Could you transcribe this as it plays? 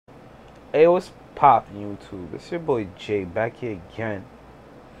Hey, what's poppin' YouTube? It's your boy Jay back here again,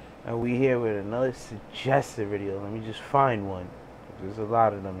 and we here with another suggested video. Let me just find one. There's a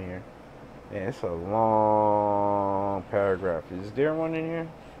lot of them here. Man, it's a long paragraph. Is there one in here?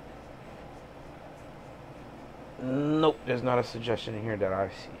 Nope, there's not a suggestion in here that I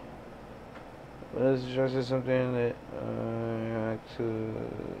see. But let's suggest something that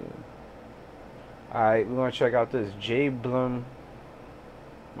Alright, we're gonna check out this Jayblem.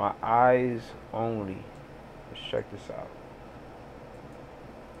 My eyes only. Let's check this out.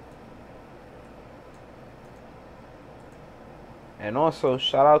 And also,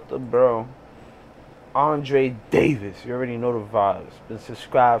 shout out to bro Andre Davis. You already know the vibes. Been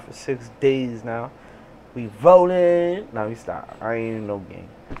subscribed for 6 days now. We voting. Now we stop. I ain't in no game.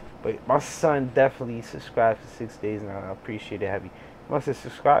 But my son definitely subscribed for 6 days now. I appreciate it heavy. Must have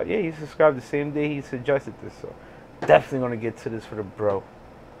subscribed. Yeah, he subscribed the same day he suggested this. So definitely gonna get to this for the bro.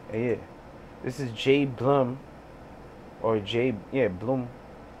 And yeah, this is Jayblem or Bloom.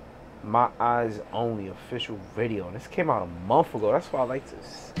 My eyes only official video, and this came out a month ago. That's why I like to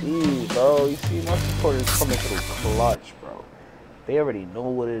see, bro. You see, my supporters coming through clutch, bro. They already know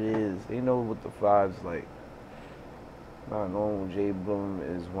what it is. They know what the vibes like. Not knowing Jayblem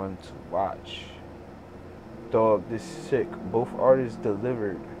is one to watch. Dog, this sick. Both artists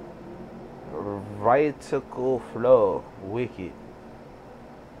delivered. Vertical flow, wicked.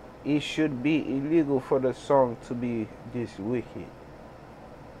 It should be illegal for the song to be this wicked.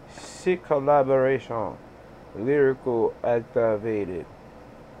 Sick collaboration, lyrical activated.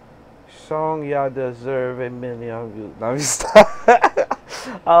 Song y'all deserve 1 million views. Now stop. I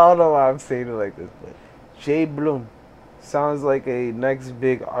don't know why I'm saying it like this, but Jayblem sounds like a next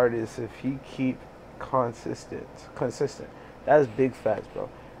big artist if he keep consistent. That's big facts, bro.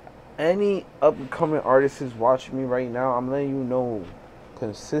 Any upcoming artist is watching me right now, I'm letting you know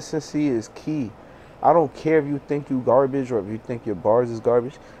consistency is key. I don't care if you think you garbage or if you think your bars is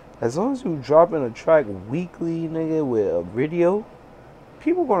garbage. As long as you dropping a track weekly, nigga, with a video,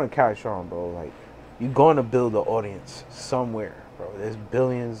 people gonna catch on, bro. Like, you gonna build an audience somewhere, bro. There's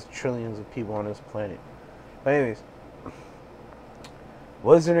billions, trillions of people on this planet. But anyways,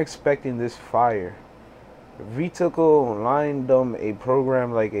 wasn't expecting this fire. Vertical lined them a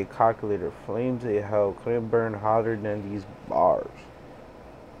program like a calculator. Flames they hell couldn't burn hotter than these bars.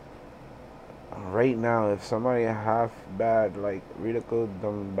 Right now, if somebody half bad like Vertical,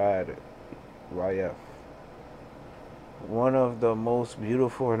 dumb bad YF. One of the most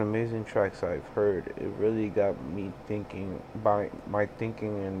beautiful and amazing tracks I've heard. It really got me thinking by my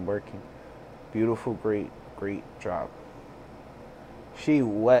thinking and working. Beautiful, great job. She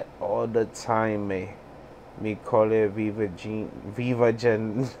wet all the time, me call it Viva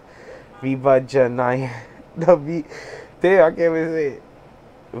Janai. The V. Damn, I can't even say it.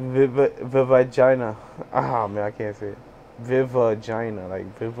 Vivagina. Ah, man, I can't say it. Vivagina, like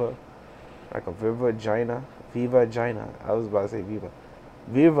Viva, like a Vivagina. Vivagina. I was about to say Viva.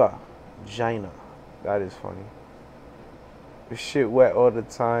 Vivagina. That is funny. The shit wet all the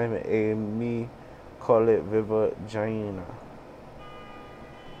time, and me call it Vivagina.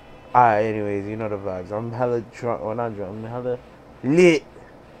 Alright, anyways, you know the vibes. I'm hella drunk. Well, not drunk. I'm hella lit.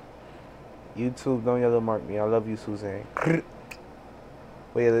 YouTube, don't yellow mark me. I love you, Suzanne.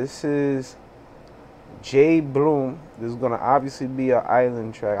 But yeah, this is Jayblem. This is gonna obviously be an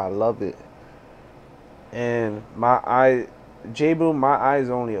island track. I love it. And Jayblem, My Eyes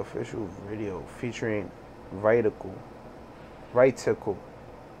Only official video featuring Vertical.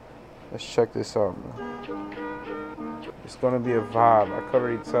 Let's check this out, man. It's gonna be a vibe. I could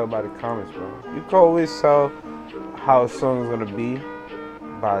already tell by the comments, bro. You can always tell how a song is gonna be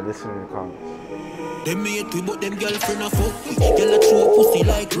by listening to the comments. Them mate we, but them girlfriend a fuck me. Girl a throw pussy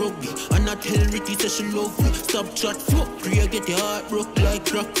like rugby, and I tell Ricky say she love me. Stop chat, fuck, pray get your heart broke like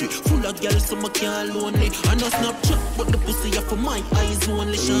crockery. Full of girls, so I can't lonely. And no Snapchat, but the pussy are for my eyes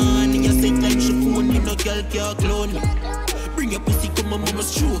only. Shiny, I say like she phone me, no girl can't clone me. Bring your pussy, come on, mama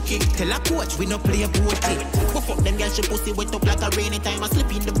stroke it. Tell a coach, we no play a boat it. Go fuck them girls, she pussy wet up like a rainy time. I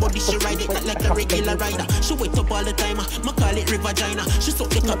slip in the body, she ride it like a regular rider. She wet up all the time, I call it Rivagina. She suck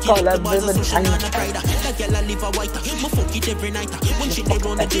the cocky like the bars, so she not a rider. That girl I live a whiter, I fuck it every night. When she dey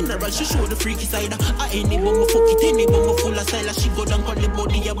round the general, she show the freaky side. I ain't even me fuck it, any but me full of style. She go down, call the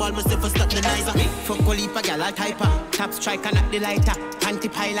body, I ball myself and stop the nicer. Fuck all heap a girl, I type her. Top strike and at the lighter.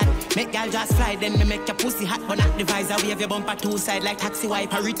 panty pilot. Make y'all just fly, then me make your pussy hot. But not the visor, wave your bumper two side like taxi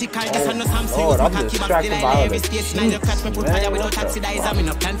wipe. Heretical, this one no Samsung. Lord, I'm distracted by all the space. Now you catch me put fire without oxidizer. Me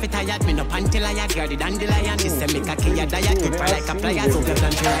no plan for tired, me no panty liar. Girl, the dandelion, she say make a key a diet. Grip her like a plier, so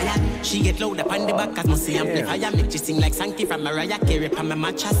plan to riot. She get loud up on the back, cause must see amplifier. Make you sing like Sankey from Mariah Carey from my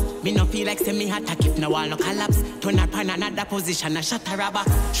mattress. Me no feel like semi-attack if no wall no collapse. Turn her pan another position and shut her rubber.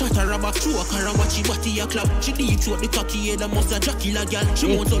 Shut her rubber, throw a car and watch she body a clap. She deep throat the cocky head and must a jockey la girl.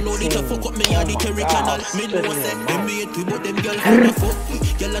 She wants to load it to fuck up me at the Terry Canal. Me know say them hate we but them girl finna fuck me.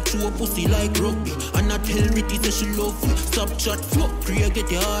 Girl a throw a pussy like rugby. And I tell Ricky say she love me. Stop chat fuck, pray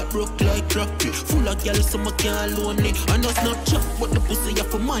get your heart broke like crockery. Full of girls so I can't lonely. And I Snapchat but the pussy ya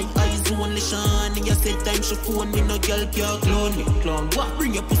for my eyes only shine. And you said time she phone me no girl can't clone me. Clown what?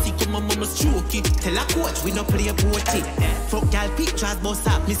 Bring your pussy come on mama stroke it. Tell a coach we no play a boaty. Fuck y'all pictures bust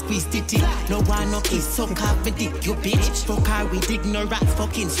up me squeeze titty. No one no kiss suck off me dick you bitch. Fuck her with ignorant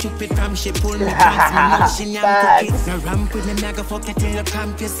fucking stupid from she pull me pants me no she nyam cookie. No ramp with me mega fuck you till you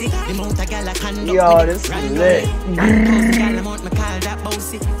cramp you see. The mount a gal a conduct yo, this is lit. 1,000 gal amount me call that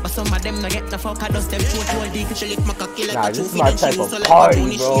bossy. But some of them no get the fuck I dust them throat whole dick. She lick my cocky like a trophy. This is my type of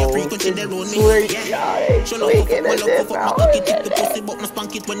party, bro. It's sweet, y'all. Tweaking in this now. Tip the pussy, but my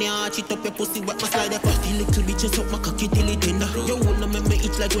spank it when you arch it up your pussy, wet my slide up. The little bitches up my cocky till it tender. You wanna make me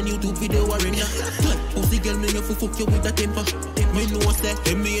itch like when you do video arena. Pussy girl, me you fuck you with a temper. Me know say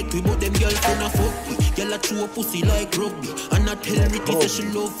them hate we, but them girls finna fuck me. Girl a throw a pussy like rugby, and I tell Ricky say she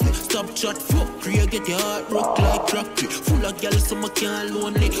love me. Stop chat fuck, pray get your heart broke like crockery. Full of girls so I can't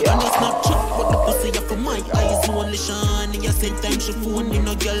lonely. And I Snapchat, but the pussy ya for my eyes only shine. And you said time she phone me,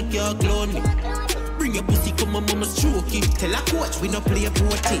 no girl can't clone me. Bring your pussy, come on, mama stroke it. Tell a coach we no play a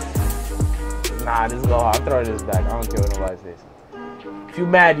boaty. Nah, this go hard. I'm throwing this back. I don't care what nobody says. If you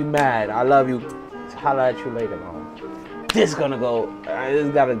mad, you mad. I love you. Holla at you later, man. This gonna go.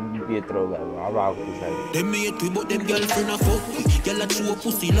 This gotta be a throwback. I'll rock with this heavy. Them hate we, but them girl finna fuck me. Girl a throw a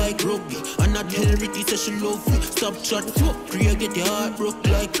pussy like rugby, and I tell Ricky say she love me. Stop chat fuck, pray get your heart broke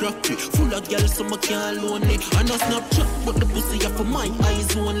like crockery. Full of girls so I can't lonely. And I Snapchat, but the pussy ya for my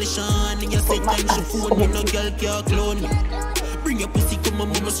eyes only shine. And you say time she phone me, no girl can't clone me. Bring your pussy, come on,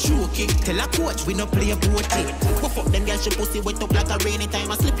 mama stroke it. Tell a coach we no play a boaty. What fuck them girls, she pussy wet up like a rainy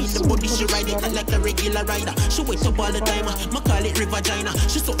time. I slip in the body, she ride it like a regular rider. She wet up all the time, ma call it river vagina.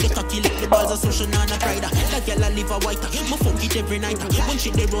 She suck the cocky like the balls of social nana pride. That girl a live a white, ma fuck it every night. When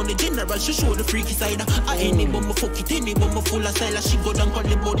she dey round the general, she show the freaky side. Any bum ma fuck it, any bum ma full of style. She go down on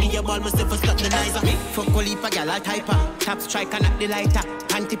the body, ya ball myself and slap the nizer. Fuck Olipa, girl all typer. Top strike and not the lighter.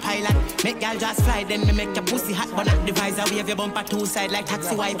 Panty pilot, make y'all just fly, then me make your pussy hot, but not the visor. Wave your bumper two side like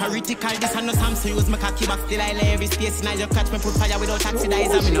taxi wipe. Heretical, this one no Samsung. Use my cocky back till I lay every space. Now you catch me put fire without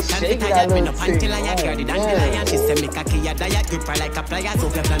oxidizer. Me no plan to tired, me no panty liar. Girl the dandelion, she say make a key a diet. Grip her like a plier, so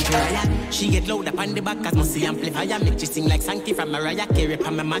you plan to riot. She get loud up on the back, cause must see amplifier. Make you sing like Sankey from Mariah Carey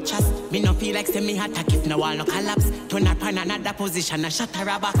from my mattress. Me no feel like semi-attack if no wall no collapse. Turn her pan another position and shut her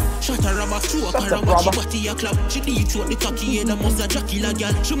rubber. Shut her rubber, throw a car and watch she body a clap. She deep throat the cocky head and must a jockey la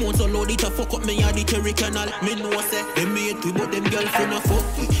girl. She wants to load it to fuck up me at the Terry Canal. Me know say them hate we, but them girl finna fuck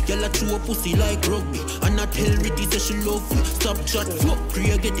me. Girl a throw a pussy like rugby, and I tell Ricky say she love me. Stop chat fuck,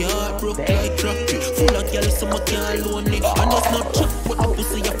 pray get your heart broke like crockery. Full of girls so I can't lonely. And I Snapchat, but the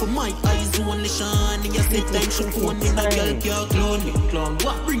pussy ya for my eyes only shine. And you say time she phone me, no girl can't clone me. Clown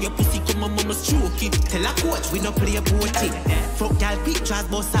what? Bring your pussy, come on mama stroke it. Tell a coach we no play a boaty. Fuck y'all pictures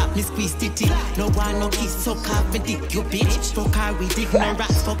bust up me squeeze titty. No one no kiss suck off me dick you bitch. Fuck her with ignorant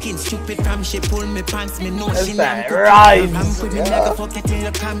fucking stupid from she pull me pants me no she nyam cookie. Ramp with me mega fuck you till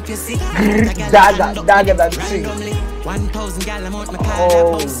you cramp you see. Dagger that thing. 1,000 gal amount me call that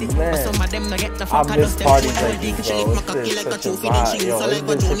bossy. But some of them no get the fuck I dust them throat whole dick. She lick my cocky like a trophy. Then she use her like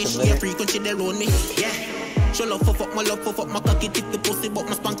a Joni. She a freak when she there on me. Yeah. She love for fuck my cocky tip the pussy, but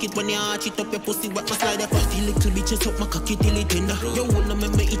my spank it when you arch it up your pussy, wet my slide up. The little bitches up my cocky till it tender. You wanna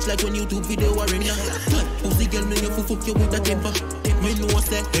make me itch like when you do video arena. Pussy girl, me you fuck you with a temper. Me know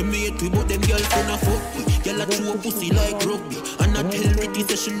say them hate we, but them girls finna fuck me. Girl a throw a pussy like rugby, and I tell Ricky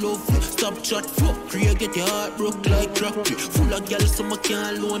say she love me. Stop chat fuck, pray get your heart broke like crockery. Full of girls so I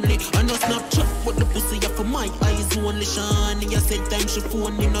can't lonely. And I Snapchat, but the pussy ya for my eyes only shine. And you said time she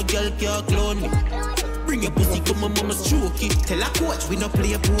phone me, no girl can't clone me. Bring your pussy, come on, mama stroke it. Tell a coach we no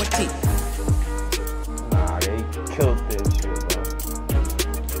play a boaty. Nah, they killed this shit, bro.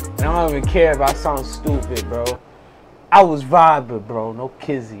 And I don't even care if I sound stupid, bro. I was vibing, bro. No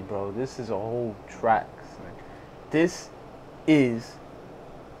kizzy, bro. This is a whole track. This is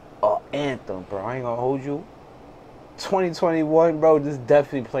an anthem, bro. I ain't gonna hold you. 2021, bro. This is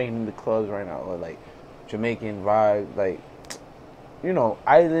definitely playing in the clubs right now. Or like Jamaican vibe, like you know,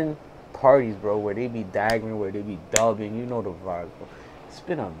 island parties, bro, where they be daggering, where they be dubbing, you know the vibes, bro. It's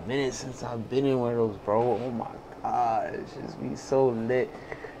been a minute since I've been in one of those, bro. Oh my god, it's just be so lit.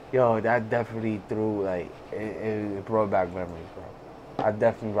 Yo, that definitely threw, like, it brought back memories, bro. I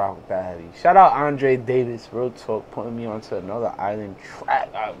definitely rock with that heavy. Shout out Andre Davis, real talk, putting me onto another island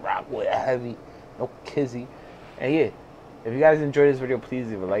track. I rock with heavy, no kizzy. And yeah, if you guys enjoyed this video, please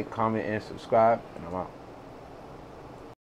leave a like, comment, and subscribe. And I'm out.